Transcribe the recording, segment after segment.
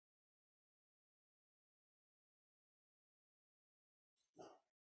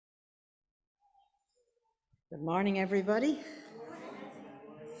Good morning, everybody.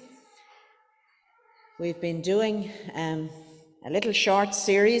 We've been doing a little short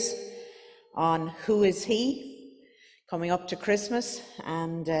series on who is he, coming up to Christmas,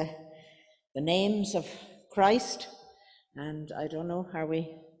 and the names of Christ. And I don't know, are we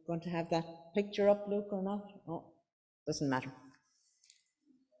going to have that picture up, Luke, or not? Oh, doesn't matter.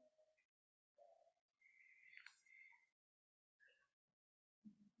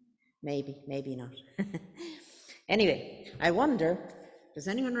 Maybe not. Anyway, I wonder, does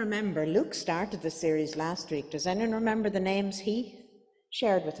anyone remember, Luke started the series last week, does anyone remember the names he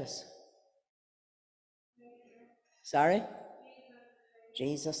shared with us? Sorry?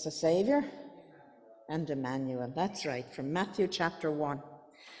 Jesus the Saviour and Emmanuel. That's right, from Matthew chapter 1.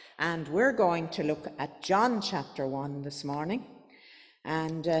 And we're going to look at John chapter 1 this morning.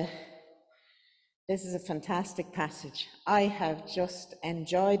 And this is a fantastic passage. I have just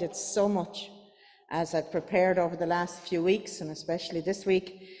enjoyed it so much as I've prepared over the last few weeks, and especially this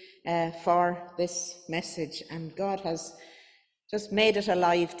week, for this message. And God has just made it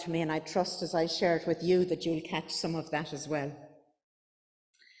alive to me, and I trust as I share it with you that you'll catch some of that as well.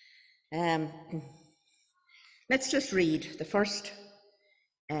 Let's just read the first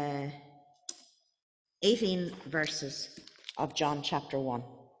 18 verses of John chapter 1.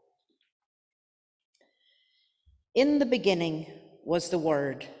 In the beginning was the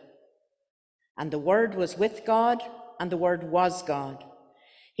Word, and the Word was with God, and the Word was God.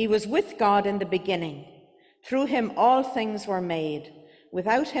 He was with God in the beginning. Through him all things were made.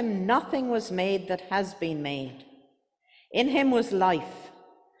 Without him nothing was made that has been made. In him was life,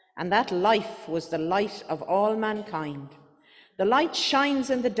 and that life was the light of all mankind. The light shines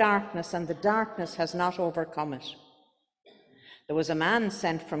in the darkness, and the darkness has not overcome it. There was a man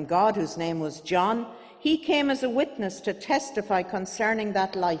sent from God whose name was John. He came as a witness to testify concerning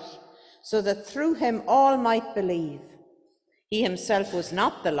that light, so that through him all might believe. He himself was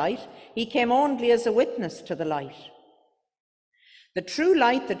not the light. He came only as a witness to the light. The true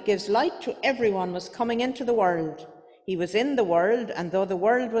light that gives light to everyone was coming into the world. He was in the world, and though the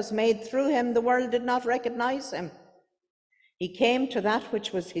world was made through him, the world did not recognize him. He came to that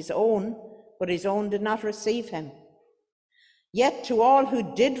which was his own, but his own did not receive him. Yet to all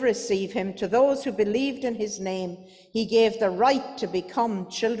who did receive him, to those who believed in his name, he gave the right to become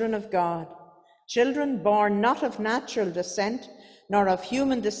children of God. Children born not of natural descent, nor of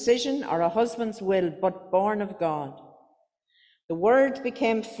human decision or a husband's will, but born of God. The Word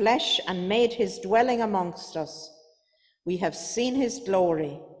became flesh and made his dwelling amongst us. We have seen his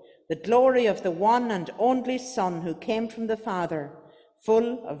glory, the glory of the one and only Son who came from the Father,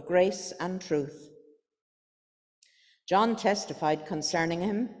 full of grace and truth. John testified concerning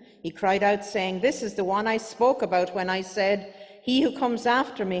him. He cried out, saying, "This is the one I spoke about when I said, 'He who comes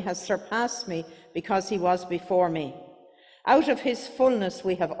after me has surpassed me, because he was before me.' Out of his fullness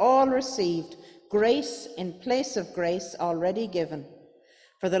we have all received grace in place of grace already given.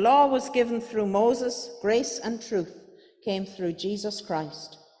 For the law was given through Moses, grace and truth came through Jesus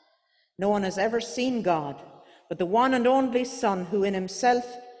Christ. No one has ever seen God, but the one and only Son, who in himself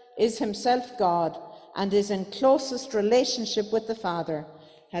is himself God and is in closest relationship with the Father,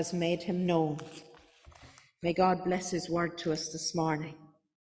 has made him known." May God bless his word to us this morning.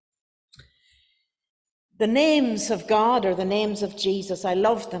 The names of God, or the names of Jesus, I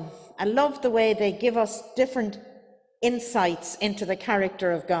love them. I love the way they give us different insights into the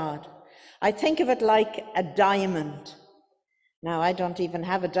character of God. I think of it like a diamond. Now, I don't even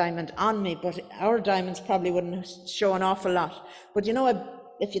have a diamond on me, but our diamonds probably wouldn't show an awful lot. But you know,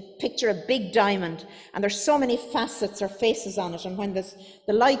 if you picture a big diamond, and there's so many facets or faces on it, and when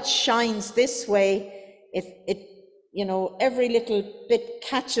the light shines this way, every little bit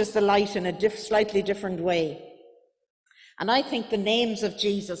catches the light in a slightly different way. And I think the names of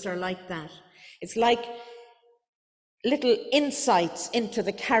Jesus are like that. It's like little insights into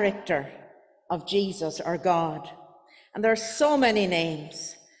the character of Jesus or God. And there are so many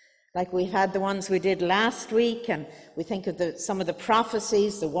names. Like we had the ones we did last week, and we think of some of the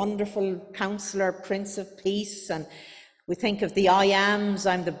prophecies, the wonderful Counselor, Prince of Peace, and we think of the I Ams,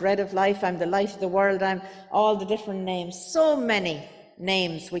 I'm the bread of life, I'm the light of the world, I'm all the different names. So many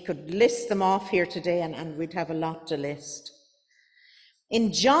names. We could list them off here today, and we'd have a lot to list.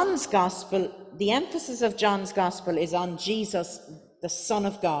 In John's Gospel, the emphasis of John's Gospel is on Jesus, the Son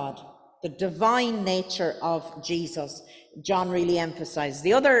of God, the divine nature of Jesus. John really emphasized.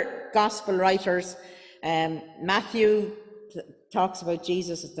 The other Gospel writers, Matthew talks about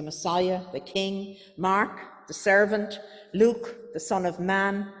Jesus as the Messiah, the King, Mark, the servant, Luke, the Son of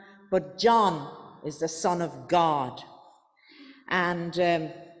Man, but John is the Son of God. And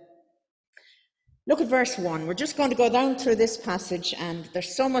Look at verse 1. We're just going to go down through this passage, and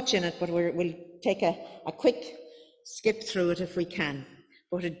there's so much in it, but we'll take a quick skip through it if we can.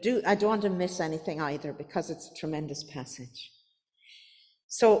 But I don't want to miss anything either, because it's a tremendous passage.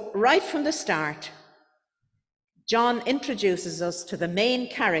 So right from the start, John introduces us to the main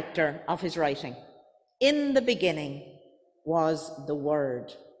character of his writing. In the beginning was the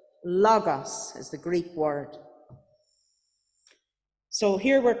Word. Logos is the Greek word. So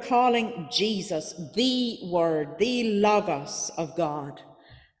here we're calling Jesus the Word, the Logos of God.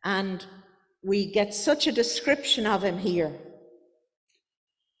 And we get such a description of him here.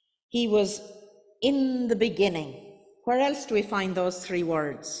 He was in the beginning. Where else do we find those three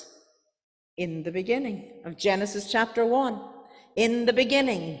words? In the beginning of Genesis chapter 1. In the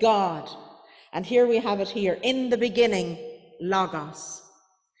beginning, God. And here we have it here. In the beginning, Logos.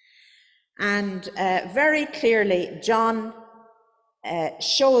 And very clearly, John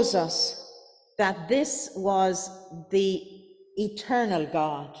shows us that this was the eternal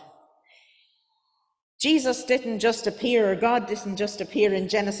God. Jesus didn't just appear, or God didn't just appear in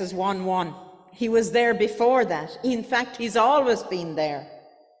Genesis 1:1. He was there before that. In fact, he's always been there.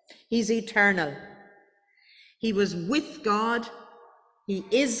 He's eternal. He was with God. He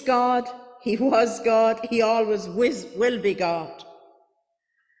is God. He was God. He always will be God.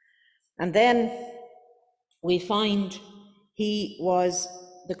 And then we find he was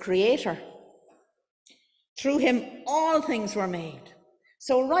the creator. Through him, all things were made.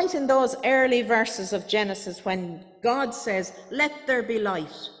 So right in those early verses of Genesis, when God says, let there be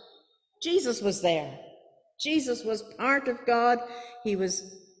light, Jesus was there. Jesus was part of God.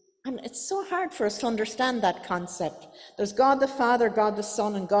 And it's so hard for us to understand that concept. There's God the Father, God the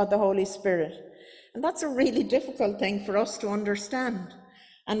Son, and God the Holy Spirit. And that's a really difficult thing for us to understand.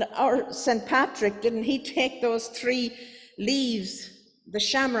 And our St. Patrick, didn't he take those three leaves? The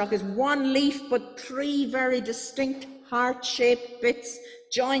shamrock is one leaf, but three very distinct heart-shaped bits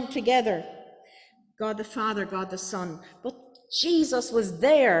joined together. God the Father, God the Son. But Jesus was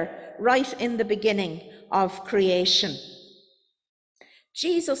there right in the beginning of creation.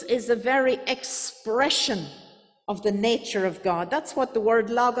 Jesus is the very expression of the nature of God. That's what the word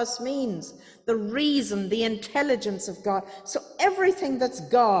logos means. The reason, the intelligence of God. So everything that's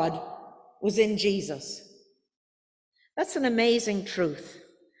God was in Jesus. That's an amazing truth.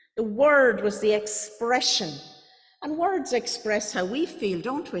 The Word was the expression. And words express how we feel,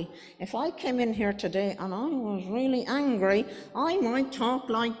 don't we? If I came in here today and I was really angry, I might talk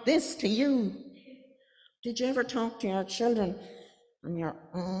like this to you. Did you ever talk to your children and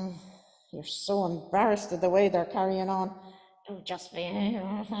you're so embarrassed at the way they're carrying on? Don't just be,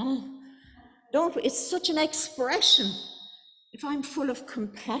 don't we? It's such an expression. If I'm full of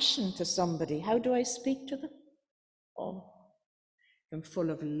compassion to somebody, how do I speak to them? Oh, if I'm full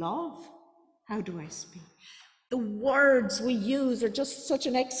of love, how do I speak? The words we use are just such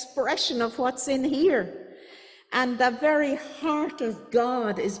an expression of what's in here. And the very heart of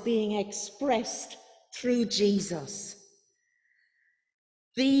God is being expressed through Jesus.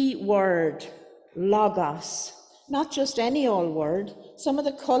 The word, logos, not just any old word. Some of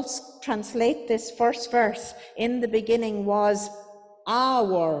the cults translate this first verse, in the beginning was a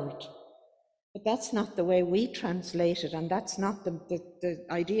word. But that's not the way we translate it, and that's not the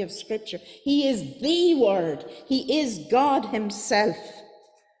idea of Scripture. He is the Word. He is God himself.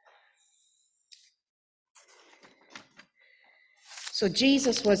 So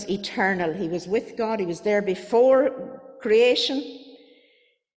Jesus was eternal. He was with God. He was there before creation.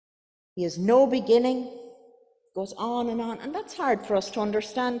 He has no beginning. Goes on. And that's hard for us to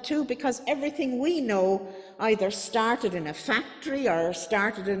understand too, because everything we know either started in a factory, or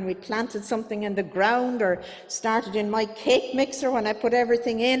started in we planted something in the ground, or started in my cake mixer when I put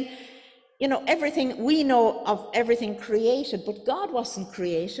everything in. You know, everything we know of everything created, but God wasn't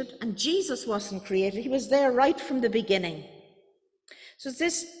created and Jesus wasn't created. He was there right from the beginning. So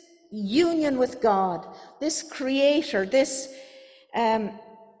this union with God, this creator, this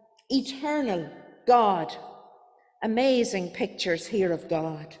eternal God, amazing pictures here of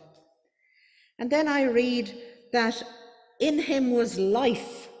God. And then I read that in him was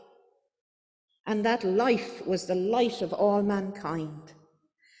life, and that life was the light of all mankind.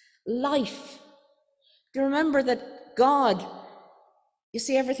 Life. Do you remember that God, you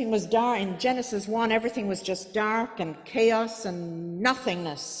see, everything was dark. In Genesis 1, everything was just dark and chaos and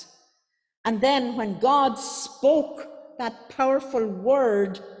nothingness. And then when God spoke that powerful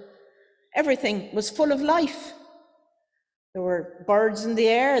word, everything was full of life. There were birds in the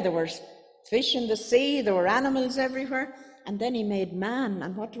air, there were fish in the sea, there were animals everywhere. And then he made man.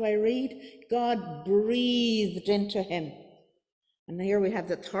 And what do I read? God breathed into him. And here we have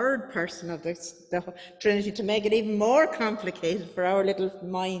the third person of the Trinity to make it even more complicated for our little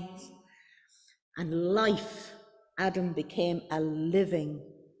minds. And life, Adam became a living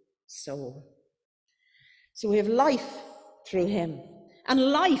soul. So we have life through him.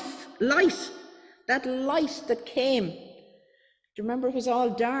 And light, that light that came. Do you remember it was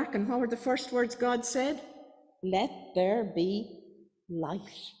all dark? And what were the first words God said? Let there be light.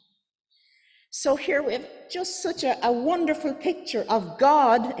 So here we have just such a wonderful picture of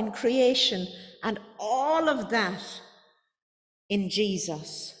God in creation and all of that in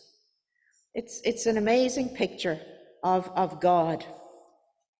Jesus. It's an amazing picture of God.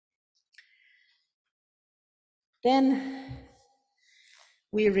 Then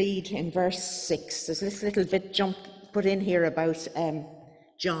we read in verse 6, there's this little bit put in here about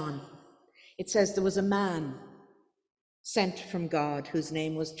John. It says there was a man sent from God whose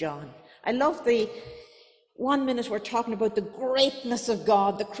name was John. I love the 1 minute we're talking about the greatness of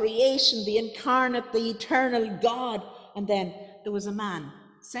God, the creation, the incarnate, the eternal God. And then there was a man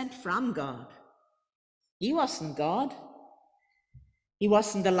sent from God. He wasn't God. He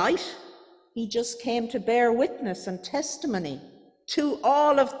wasn't the light. He just came to bear witness and testimony to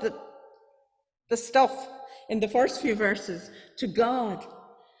all of the stuff in the first few verses, to God.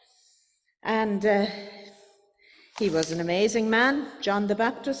 And he was an amazing man, John the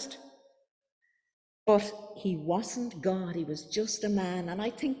Baptist. But he wasn't God, he was just a man. And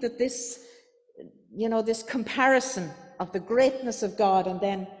I think that this comparison of the greatness of God, and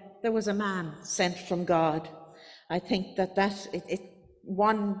then there was a man sent from God. I think that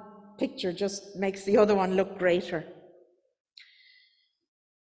one picture just makes the other one look greater.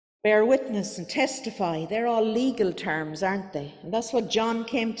 Bear witness and testify, they're all legal terms, aren't they? And that's what John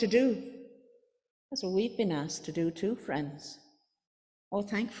came to do. That's what we've been asked to do too, friends. Oh,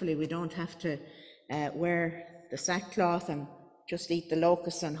 thankfully we don't have to wear the sackcloth and just eat the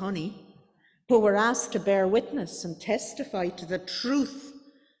locusts and honey, but we're asked to bear witness and testify to the truth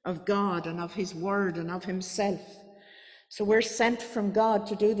of God and of his word and of himself. So we're sent from God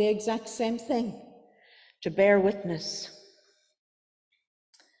to do the exact same thing, to bear witness.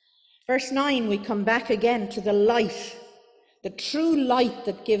 Verse 9, we come back again to the light. The true light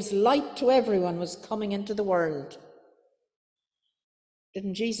that gives light to everyone was coming into the world.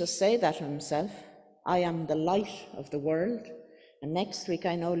 Didn't Jesus say that himself? I am the light of the world. And next week,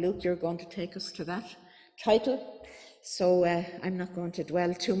 I know, Luke, you're going to take us to that title. So I'm not going to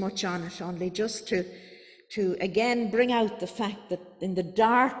dwell too much on it, only just to again bring out the fact that in the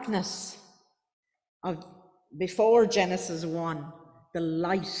darkness of before Genesis 1, the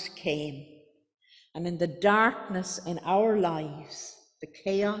light came. And in the darkness in our lives, the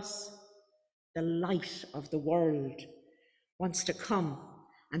chaos, the light of the world wants to come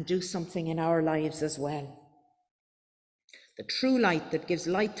and do something in our lives as well. The true light that gives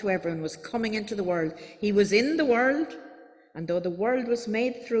light to everyone was coming into the world. He was in the world, and though the world was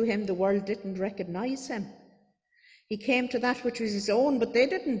made through him, the world didn't recognize him. He came to that which was his own, but they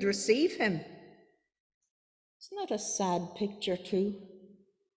didn't receive him. Isn't that a sad picture too?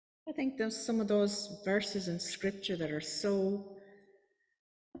 I think there's some of those verses in Scripture that are so...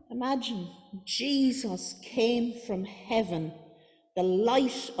 Imagine Jesus came from heaven, the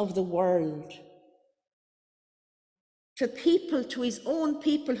light of the world, to people, to his own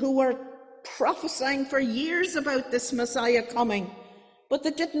people who were prophesying for years about this Messiah coming, but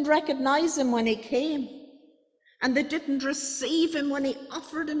they didn't recognize him when he came, and they didn't receive him when he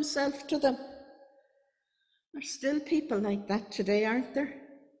offered himself to them. There's still people like that today, aren't there?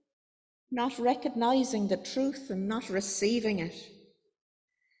 Not recognizing the truth and not receiving it.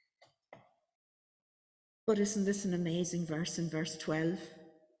 But isn't this an amazing verse in verse 12?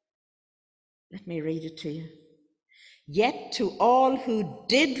 Let me read it to you. Yet to all who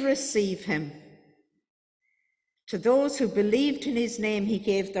did receive him, to those who believed in his name, he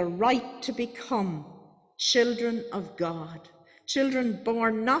gave the right to become children of God. Children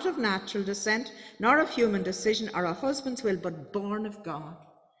born not of natural descent, nor of human decision or a husband's will, but born of God.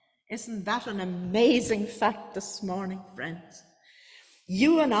 Isn't that an amazing fact this morning, friends?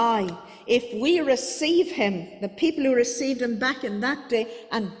 You and I, if we receive him, the people who received him back in that day,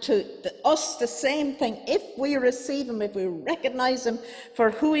 and to us the same thing, if we receive him, if we recognize him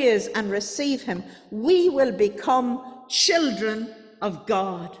for who he is and receive him, we will become children of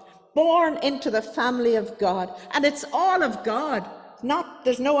God, born into the family of God. And it's all of God.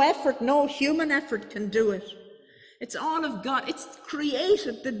 There's no effort, no human effort can do it. It's all of God. It's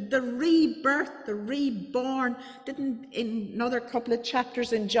created, the rebirth, the reborn. Didn't in another couple of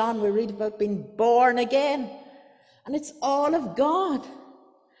chapters in John we read about being born again? And it's all of God.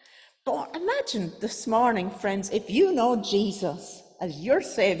 born. Imagine this morning, friends, if you know Jesus as your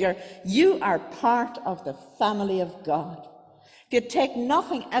Saviour, you are part of the family of God. If you take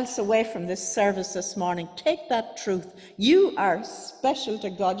nothing else away from this service this morning, take that truth. You are special to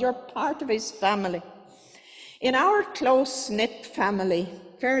God. You're part of his family. In our close-knit family,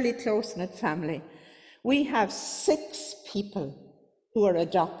 fairly close-knit family, we have 6 people who are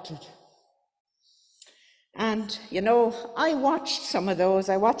adopted. And, you know, I watched some of those.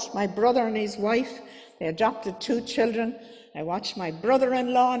 I watched my brother and his wife. They adopted 2 children. I watched my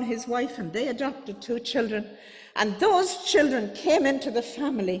brother-in-law and his wife, and they adopted 2 children. And those children came into the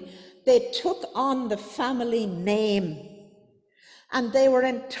family. They took on the family name. And they were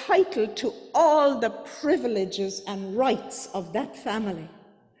entitled to all the privileges and rights of that family.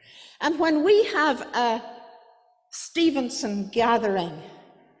 And when we have a Stevenson gathering,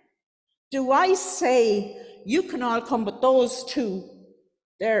 do I say, you can all come, but those 2,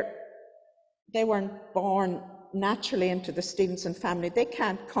 they weren't born naturally into the Stevenson family. They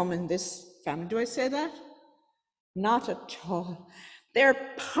can't come in this family. Do I say that? Not at all. They're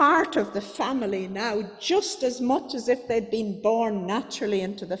part of the family now, just as much as if they'd been born naturally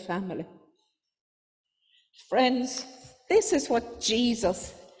into the family. Friends, this is what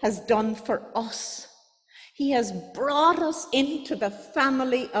Jesus has done for us. He has brought us into the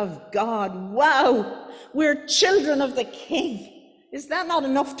family of God. Wow! We're children of the King. Is that not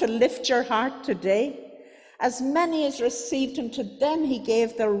enough to lift your heart today? As many as received him, to them he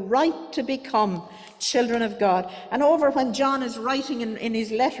gave the right to become children of God. And over when John is writing in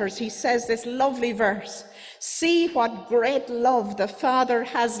his letters, he says this lovely verse, see what great love the Father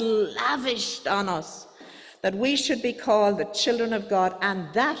has lavished on us, that we should be called the children of God,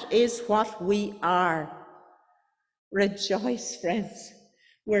 and that is what we are. Rejoice, friends.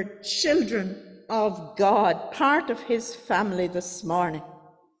 We're children of God, part of his family this morning.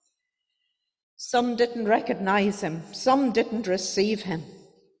 Some didn't recognize him. Some didn't receive him.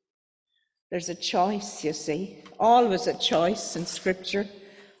 There's a choice, you see. Always a choice in Scripture.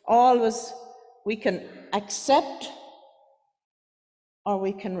 Always we can accept or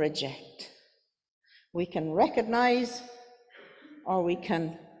we can reject. We can recognize or we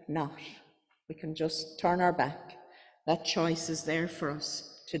can not. We can just turn our back. That choice is there for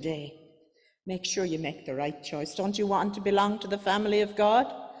us today. Make sure you make the right choice. Don't you want to belong to the family of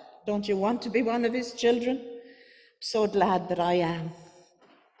God? Don't you want to be one of his children? I'm so glad that I am.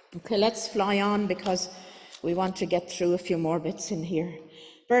 Okay, let's fly on because we want to get through a few more bits in here.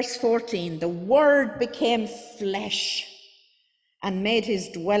 Verse 14, the Word became flesh and made his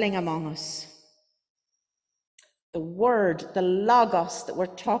dwelling among us. The Word, the Logos that we're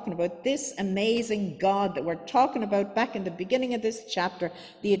talking about, this amazing God that we're talking about back in the beginning of this chapter,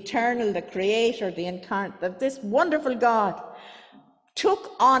 the eternal, the creator, the incarnate, this wonderful God,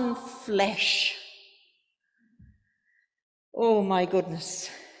 took on flesh. Oh my goodness.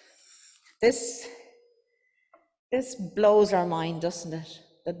 This blows our mind, doesn't it?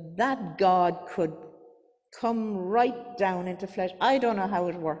 That God could come right down into flesh. I don't know how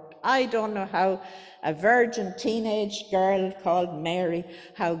it worked. I don't know how a virgin teenage girl called Mary,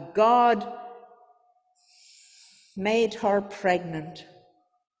 how God made her pregnant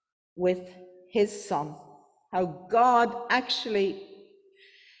with his son. How God actually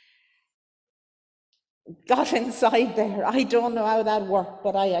got inside there. I don't know how that worked,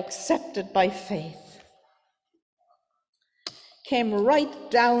 but I accept it by faith. Came right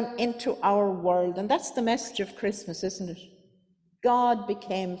down into our world. And that's the message of Christmas, isn't it? God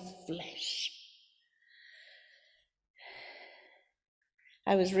became flesh.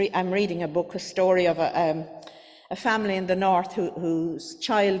 I'm reading a book, a story of a family in the north whose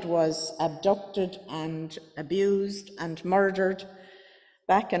child was abducted and abused and murdered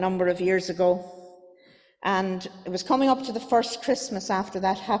back a number of years ago. And it was coming up to the first Christmas after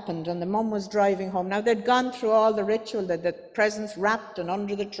that happened, and the mum was driving home. Now, they'd gone through all the ritual, the presents wrapped and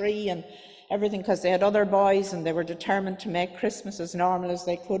under the tree and everything, because they had other boys and they were determined to make Christmas as normal as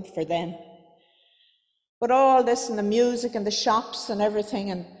they could for them. But all this and the music and the shops and everything,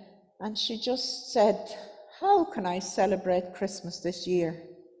 and she just said, how can I celebrate Christmas this year?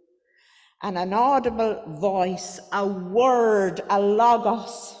 And an audible voice, a word, a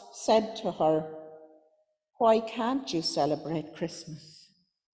logos, said to her, why can't you celebrate Christmas?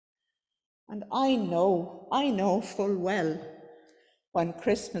 And I know full well when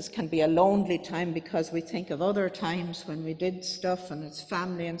Christmas can be a lonely time because we think of other times when we did stuff and it's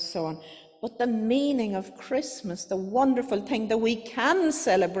family and so on. But the meaning of Christmas, the wonderful thing that we can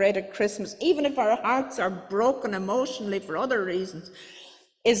celebrate at Christmas, even if our hearts are broken emotionally for other reasons,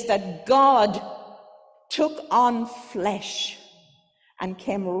 is that God took on flesh and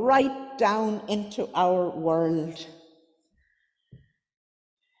came right down into our world.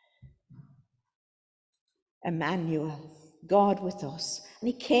 Emmanuel, God with us. And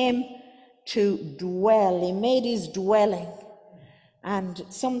he came to dwell. He made his dwelling. And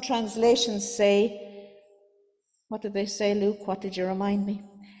some translations say, what did they say, Luke? What did you remind me?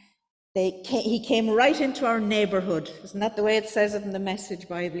 He came right into our neighborhood. Isn't that the way it says it in the Message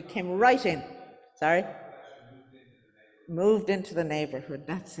Bible? He came right in. Sorry? Moved into the neighborhood.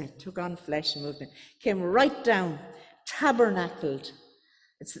 That's it. Took on flesh and moved in. Came right down. Tabernacled.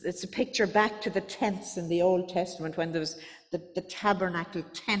 It's a picture back to the tents in the Old Testament when there was the tabernacle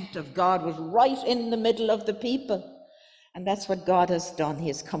tent of God was right in the middle of the people. And that's what God has done. He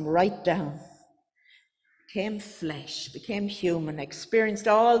has come right down, became flesh, became human, experienced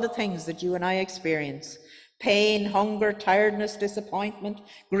all the things that you and I experience. Pain, hunger, tiredness, disappointment,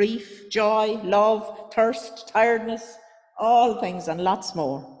 grief, joy, love, thirst, tiredness, all things and lots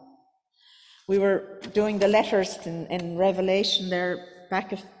more. We were doing the letters in Revelation there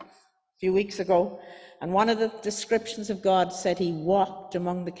back a few weeks ago, and one of the descriptions of God said he walked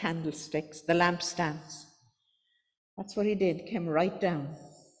among the candlesticks, the lampstands. That's what he did, came right down.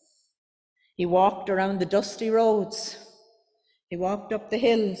 He walked around the dusty roads. He walked up the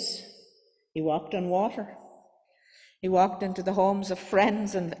hills. He walked on water. He walked into the homes of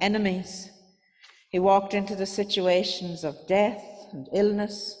friends and enemies. He walked into the situations of death and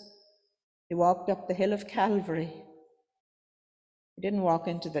illness. He walked up the hill of Calvary. He didn't walk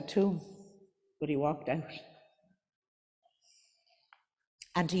into the tomb, but he walked out.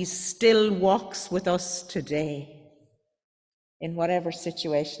 And he still walks with us today in whatever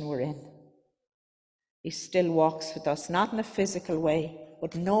situation we're in. He still walks with us, not in a physical way,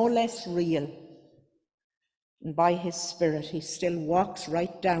 but no less real. And by his Spirit, he still walks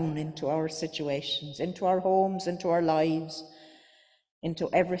right down into our situations, into our homes, into our lives, into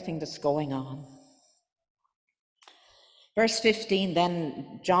everything that's going on. Verse 15,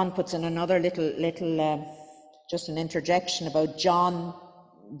 then John puts in another little just an interjection about John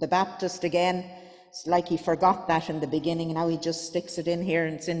the Baptist again. It's like he forgot that in the beginning, and now he just sticks it in here,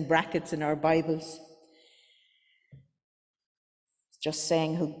 and it's in brackets in our Bibles. It's just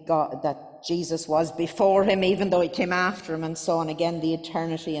saying that Jesus was before him, even though he came after him, and so on. Again, the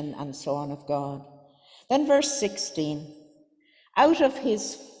eternity and so on of God. Then verse 16, out of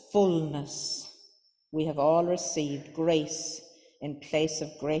his fullness we have all received grace in place of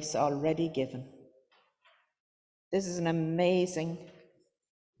grace already given. This is an amazing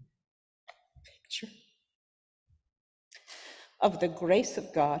picture of the grace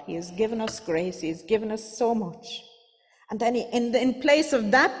of God. He has given us grace. He has given us so much. And then in place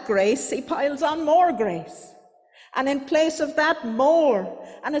of that grace, he piles on more grace. And in place of that, more.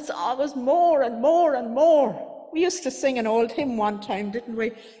 And it's always more and more and more. We used to sing an old hymn one time, didn't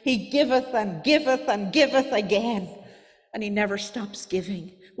we? He giveth and giveth and giveth again. And he never stops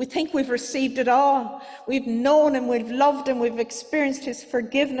giving. We think we've received it all. We've known him, we've loved him, we've experienced his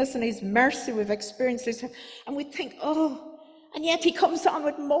forgiveness and his mercy, we've experienced his... And we think, oh, and yet he comes on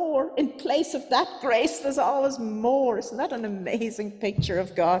with more. In place of that grace, there's always more. Isn't that an amazing picture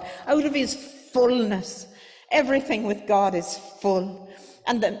of God? Out of his fullness. Everything with God is full.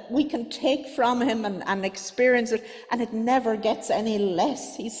 And then we can take from him and experience it, and it never gets any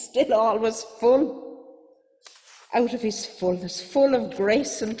less. He's still always full. Out of his fullness, full of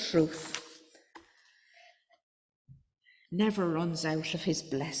grace and truth. Never runs out of his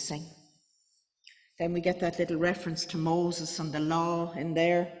blessing. Then we get that little reference to Moses and the law in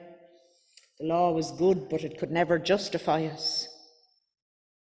there. The law was good, but it could never justify us.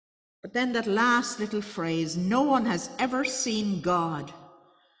 But then that last little phrase, no one has ever seen God,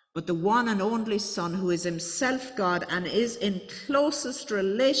 but the one and only Son, who is himself God and is in closest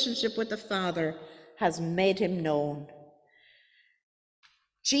relationship with the Father, has made him known.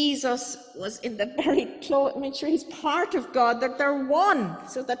 Jesus was in the very close, he's part of God, that they're one.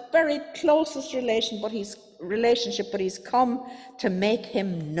 So that very closest relationship, but he's come to make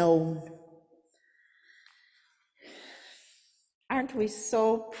him known. Aren't we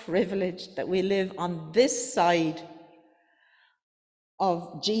so privileged that we live on this side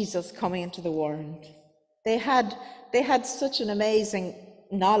of Jesus coming into the world? They had such an amazing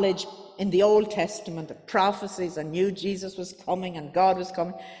knowledge in the Old Testament, the prophecies, and knew Jesus was coming and God was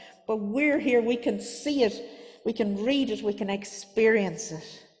coming. But we're here, we can see it, we can read it, we can experience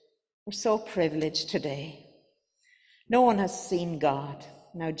it. We're so privileged today. No one has seen God.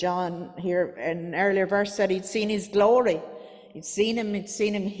 Now John here in an earlier verse said he'd seen his glory. He'd seen him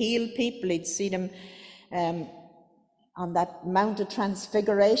heal people, he'd seen him on that Mount of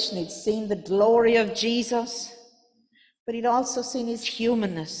Transfiguration, he'd seen the glory of Jesus. But he'd also seen his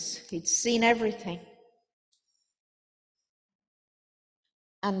humanness. He'd seen everything.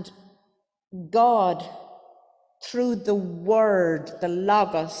 And God, through the Word, the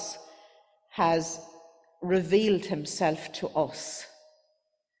Logos, has revealed himself to us.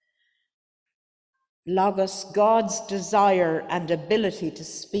 Logos, God's desire and ability to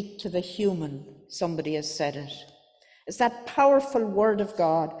speak to the human, somebody has said it. It's that powerful Word of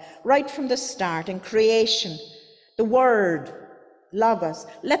God, right from the start in creation, the Word, Logos,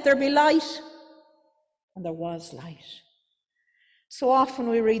 let there be light, and there was light. So often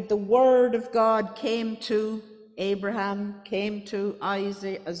we read the Word of God came to Abraham, came to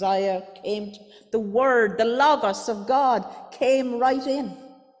Isaiah, came to the Word, the Logos of God came right in.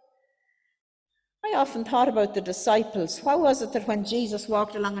 I often thought about the disciples. Why was it that when Jesus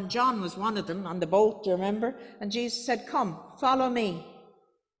walked along, and John was one of them on the boat, do you remember? And Jesus said, "Come, follow me."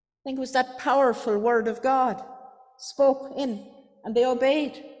 I think it was that powerful Word of God spoke in, and they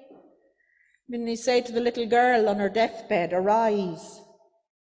obeyed. Didn't he say to the little girl on her deathbed, "Arise"?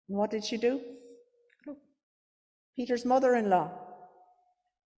 And what did she do? Peter's mother-in-law.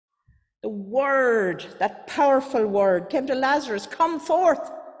 The Word, that powerful Word, came to Lazarus, "Come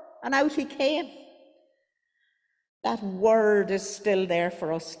forth," and out he came. That Word is still there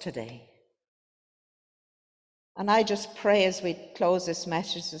for us today. And I just pray as we close this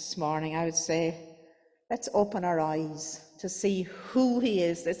message this morning, I would say, let's open our eyes to see who he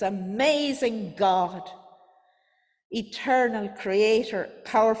is, this amazing God, eternal creator,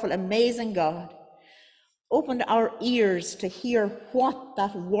 powerful, amazing God. Open our ears to hear what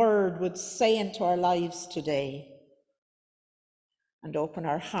that Word would say into our lives today, and open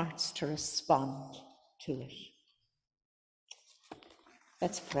our hearts to respond to it.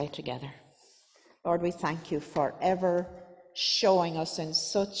 Let's pray together. Lord, we thank you for ever showing us in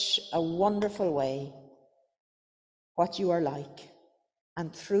such a wonderful way what you are like.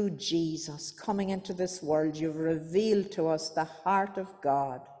 And through Jesus coming into this world, you've revealed to us the heart of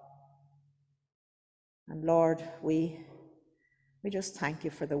God. And Lord, we just thank you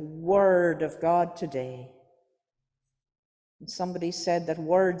for the Word of God today. And somebody said that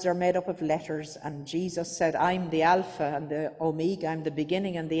words are made up of letters, and Jesus said, "I'm the Alpha and the Omega, I'm the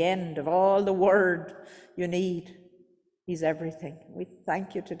beginning and the end of all the Word you need." He's everything. We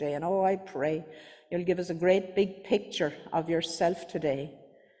thank you today, and I pray you'll give us a great big picture of yourself today.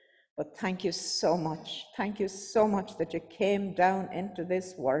 But thank you so much. Thank you so much that you came down into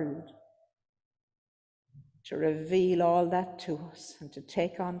this world to reveal all that to us and to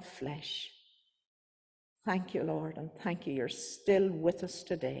take on flesh. Thank you, Lord, and thank you. You're still with us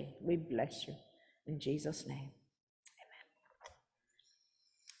today. We bless you in Jesus' name.